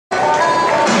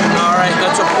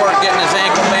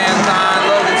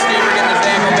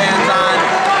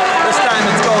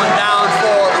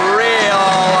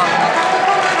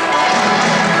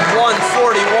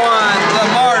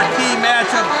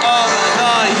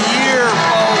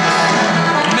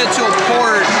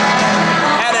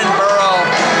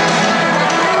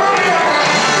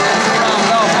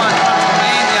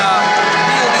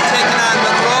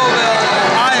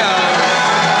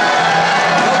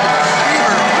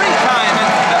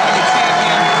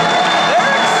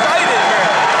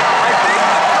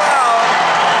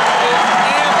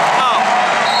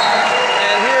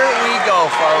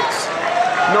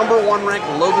1 ranked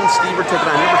Logan Stieber taking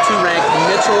on number 2 ranked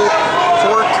Mitchell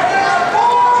Port,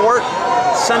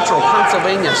 Central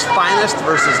Pennsylvania's finest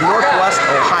versus Northwest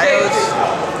Ohio's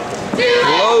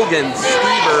Logan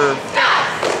Stieber.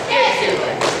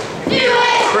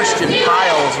 Christian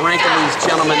Piles ranking these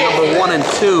gentlemen number 1 and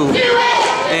 2.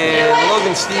 And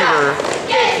Logan Stieber,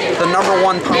 the number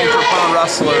 1 pound-for-pound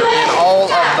wrestler in all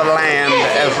of the land,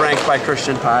 as ranked by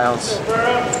Christian Piles.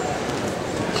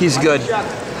 He's good.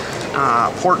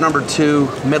 Port number 2,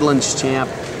 Midlands champ,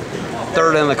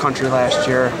 3rd in the country last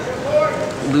year,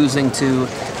 losing to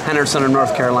Henderson of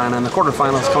North Carolina in the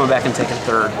quarterfinals, coming back and taking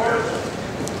 3rd.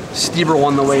 Stieber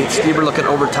won the weight. Stieber looking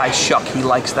over Ty Shuck. He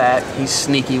likes that. He's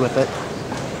sneaky with it.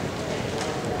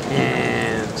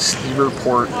 And Stieber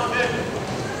Port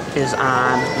is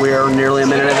on. We're nearly a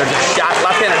minute in. There's a shot,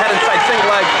 left-handed head inside single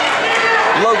leg.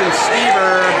 Logan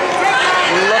Stieber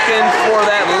looking for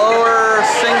that lower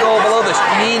single below the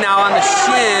knee now on the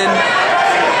shin.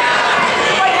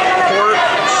 Port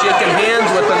shaking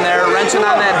hands with him there, wrenching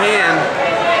on that hand.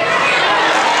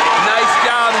 Nice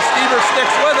job, and Stieber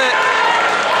sticks with it.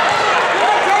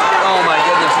 Oh my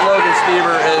goodness, Logan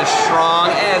Stieber is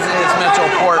strong, as is Mitchell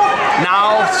Port.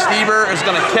 Now Stieber is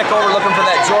going to kick over looking for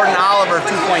that Jordan Oliver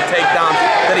 2-point takedown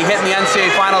that he hit in the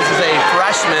NCAA finals as a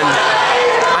freshman.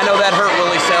 I know that hurt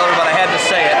Willie Saylor, but I had to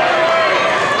say it.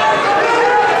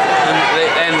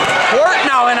 And Port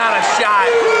now in on a shot.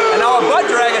 And now a butt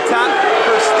drag attempt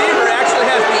for Stieber. Actually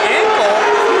has the ankle,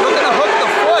 looking to hook the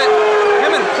foot.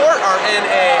 Him and Port are in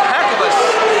a heck of a,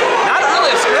 not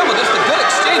really a scramble, just a good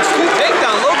exchange. 2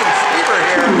 takedown Logan Stieber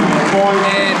here.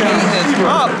 And he is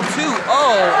up 2-0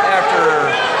 after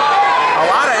a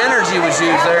lot of energy was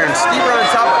used there. And Stieber on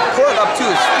top, Port up to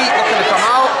his feet looking to come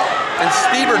out. And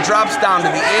Stieber drops down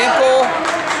to the ankle.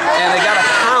 And they got a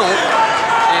count.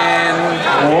 And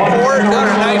Port done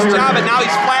a nice job, and now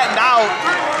he's flattened out.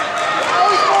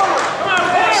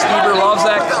 Stieber loves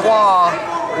that claw.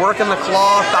 Working the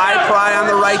claw, thigh pry on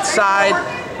the right side.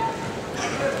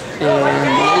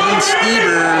 And Logan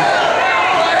Stieber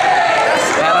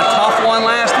had a tough one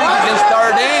last week against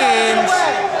Dardanes.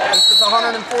 This is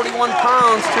 141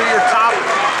 pounds, 2 of your top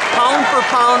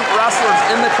pound-for-pound wrestlers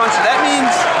in the country. That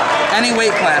means any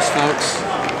weight class, folks.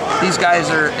 These guys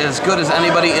are as good as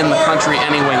anybody in the country,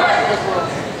 any weight.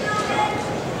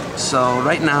 So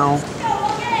right now,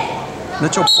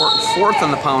 Mitchell Port 4th in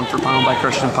the pound-for-pound by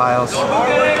Christian Piles.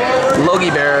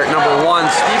 Logie Bear, number 1.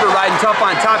 Stieber riding tough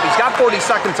on top. He's got 40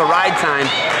 seconds of ride time.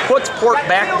 Puts Port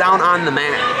back down on the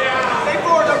mat.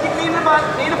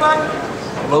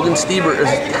 Logan Stieber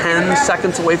is 10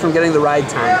 seconds away from getting the ride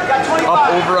time. Up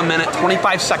over a minute,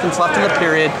 25 seconds left in the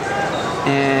period.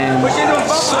 And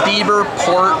Stieber,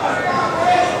 Port,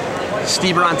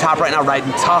 Stieber on top right now,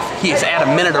 riding tough. He is at a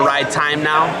minute of ride time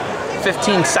now.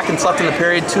 15 seconds left in the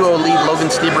period. 2-0 lead, Logan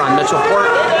Stieber on Mitchell Port.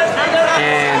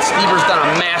 And Stieber's done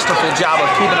a masterful job of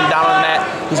keeping him down on the mat.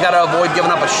 He's got to avoid giving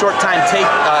up a short time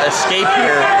escape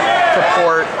here to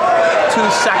Port. 2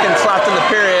 seconds left in the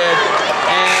period.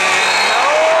 And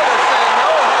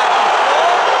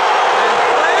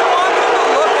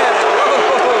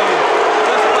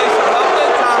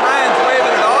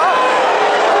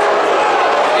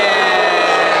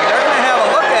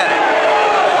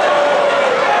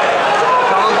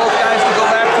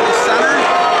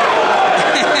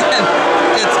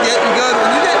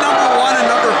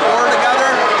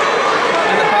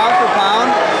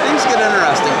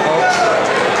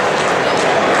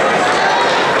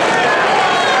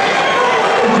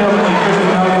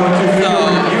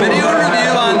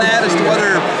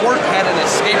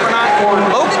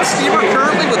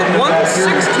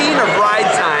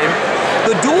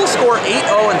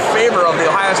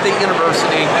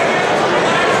University,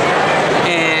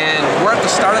 and we're at the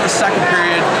start of the second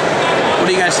period. What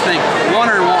do you guys think? One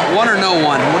or no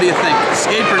one? What do you think?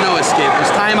 Escape or no escape? Was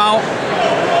timeout?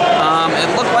 It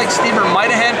looked like Stieber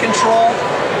might have had control,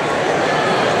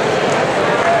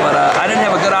 but I didn't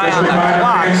have a good eye on the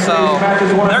clock, so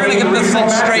they're going to get this thing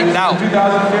straightened out.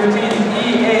 2015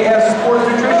 EAS Sports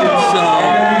Nutrition.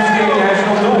 Yeah, it's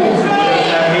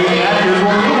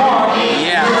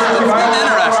getting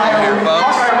interesting here,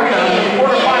 folks.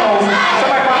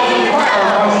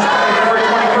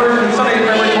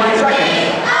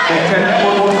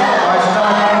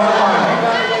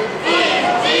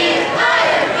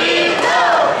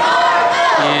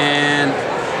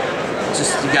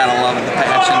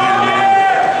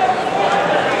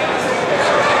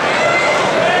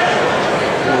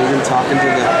 Talking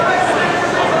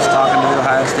to the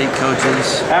Ohio State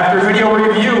coaches. After video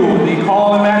review, the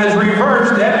call on that is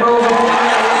reversed. Edinboro.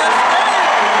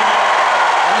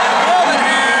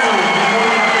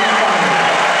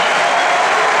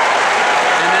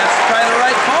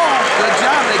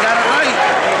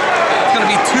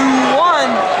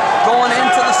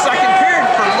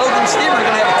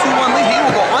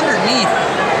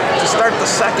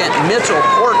 second. Mitchell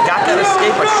Port got that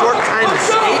escape, a short time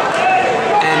escape,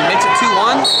 and makes it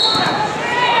 2-1.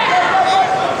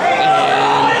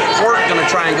 And Port gonna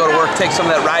try and go to work, take some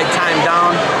of that ride time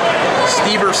down.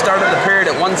 Stieber started the period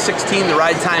at 1:16, the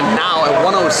ride time now at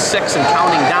 1:06 and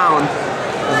counting down,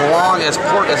 as long as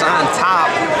Port is on top.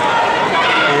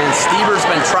 And Stieber's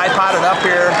been tripoded up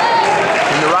here,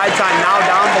 and the ride time now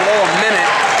down below a minute.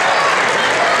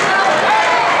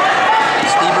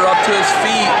 Stieber up to his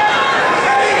feet.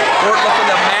 Port looking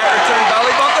to mat return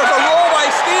belly bump. There's a roll by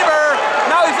Stieber.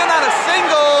 Now he's in on a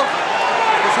single.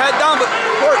 His head down, but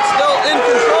Port still in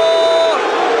control.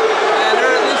 And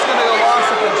they're at least going to go loss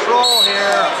of control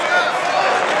here.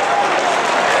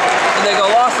 And they go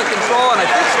loss of control, and I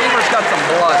think Stieber's got some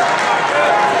blood.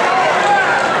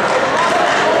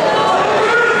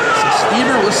 So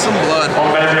Stieber with some blood. Well,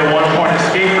 better than 1 point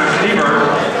escape for Stieber.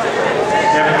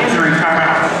 They have an injury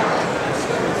timeout.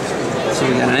 So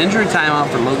we got an injury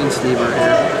timeout for Logan Stieber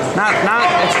here. Not,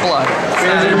 it's blood.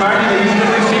 As a reminder that you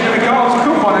can receive the McDonald's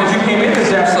coupon as you came in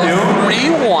this afternoon. So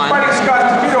 3-1.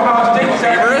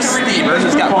 Stieber is Stieber.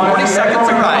 He's got 40 seconds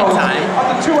of ride time.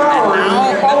 And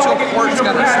now Mitchell Port's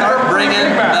going to start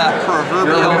bringing the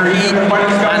proverbial heat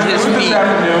on his feet.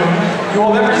 And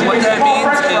what that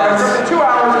means is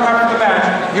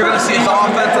you're going to see his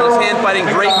offense and his hand fighting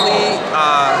greatly.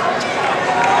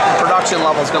 Production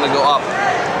level is going to go up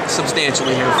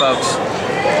substantially here, folks.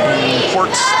 Port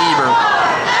Stieber.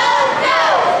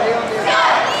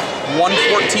 1:14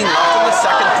 left in the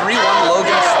second. 3-1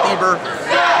 Logan Stieber,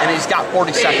 and he's got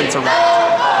 40 seconds to ride.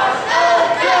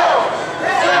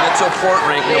 Mitchell Port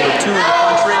ranked number 2 in the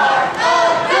country.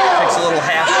 Takes a little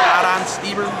half shot on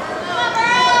Stieber.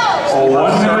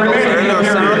 They're in the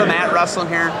center of the mat wrestling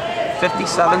here.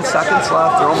 57 seconds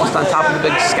left. They're almost on top of the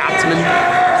big Scotsman.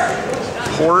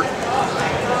 Port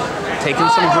taking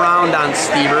some ground on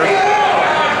Stieber.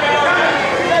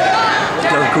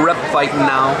 They're grip fighting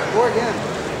now.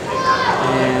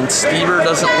 And Stieber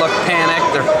doesn't look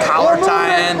panicked. They're collar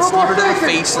tying Stieber to the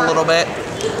face a little bit.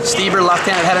 Stieber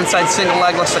left-handed head inside single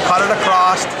leg, looks to cut it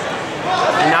across.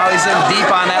 And now he's in deep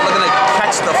on that, looking to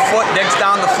catch the foot, digs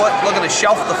down the foot, looking to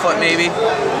shelf the foot maybe.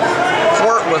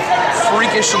 Port with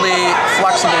freakishly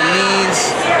flexible knees,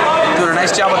 doing a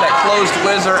nice job with that closed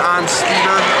whizzer on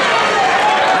Stieber.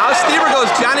 Now Stieber goes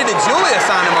Johnny DeJulius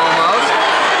on him almost.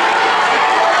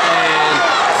 And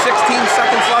 16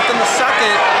 seconds left in the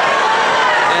second.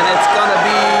 And it's gonna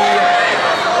be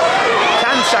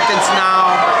 10 seconds now.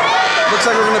 Looks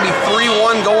like we're gonna be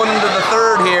 3-1 going into the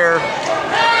third here.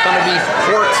 Gonna be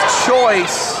Port's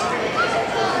choice.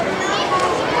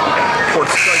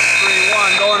 Port's choice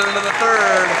 3-1 going into the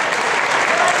third.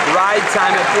 Ride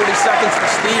time at 40 seconds for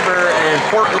Stieber, and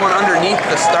Port going underneath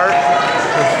to start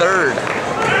the third.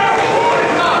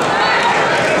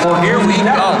 So here we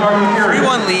go.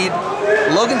 3-1 lead.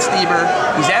 Logan Stieber,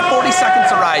 he's at 40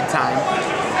 seconds of ride time.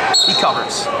 He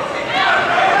covers.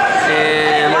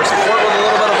 And there's Port with a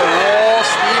little bit of a roll.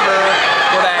 Stieber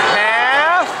with a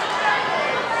half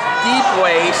deep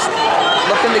waist,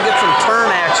 looking to get some turn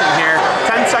action here.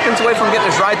 10 seconds away from getting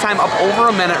his ride time up over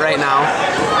a minute right now.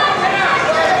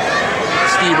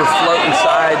 Stieber floating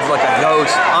sides like a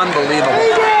ghost. Unbelievable.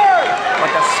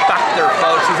 Like a specter,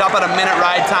 folks. He's up at a minute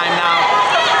ride time now.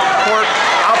 Port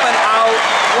up and out.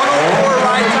 104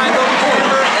 ride time over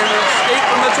Stieber, and an escape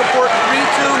from Mitchell Port.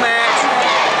 3-2 match.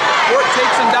 Port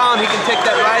takes him down. He can take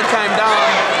that ride time down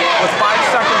with 5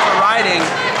 seconds of riding. He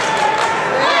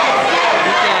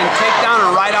can take down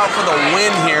and ride out for the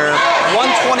win here.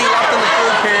 1:20 left in the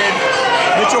third period.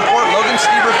 Mitchell Port, Logan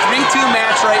Stieber, 3-2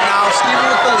 match right now. Stieber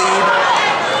with the lead.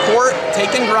 Port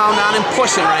taking ground on him,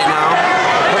 pushing right now.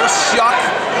 Little shuck,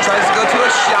 tries to go to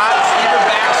a shot. Stieber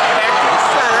backs back to the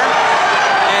center.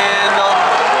 And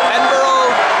Edinboro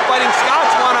fighting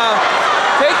Scots want a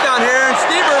takedown here. And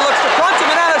Stieber looks to punch him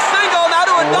and add a single, now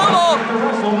to a double.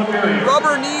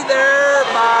 Rubber knee there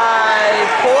by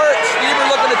Port. Stieber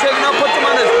looking to take him out, puts him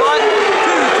on his butt.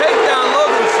 2 takedown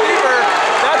Logan Stieber.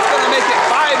 That's going to make it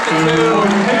 5-2.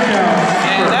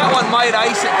 And that one might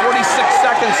ice it. 46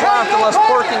 seconds left unless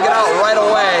Port can get out right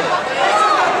away.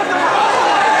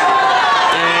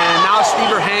 And now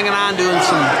Stieber hanging on, doing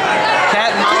some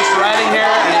cat and mouse riding here.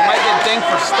 And he might get dinged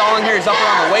for stalling here. He's up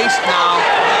around the waist now.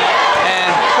 And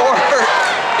Port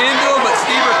into him, but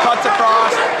Stieber cuts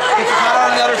across. Gets his head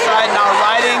on the other side. Now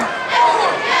riding.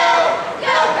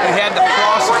 He had the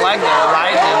cross leg there,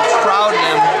 riding him, shrouding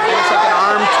him. Looks like an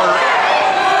arm turret.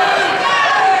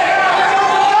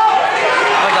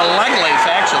 Like a leg lace,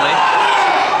 actually.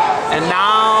 And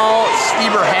now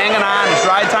Stieber hanging on. His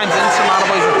ride time's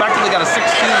insurmountable. He's effectively got a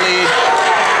 6-2 lead.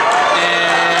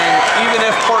 And even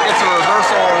if Port gets a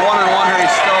reversal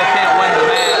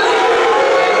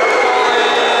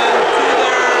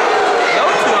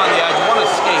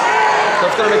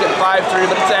going to make it 5-3,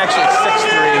 but it's actually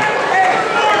 6-3.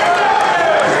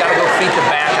 He's got to go feet to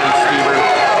back on Stieber.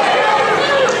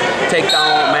 Takedown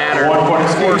won't matter.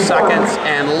 4 seconds,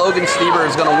 and Logan Stieber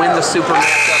is going to win the super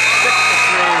matchup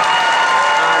 6-3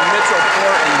 on Mitchell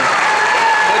Port. And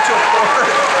Mitchell Port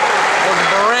was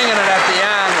bringing it at the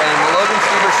end, and Logan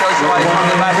Stieber shows you why he's one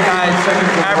of the best guys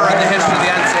ever in the history of the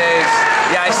NCAAs.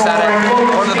 Yeah, I said it.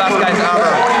 One of the best guys ever.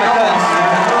 Because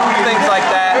things like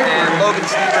that, and Logan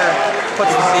Stieber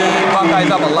puts the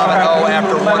Buckeyes up 11-0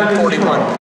 after 141.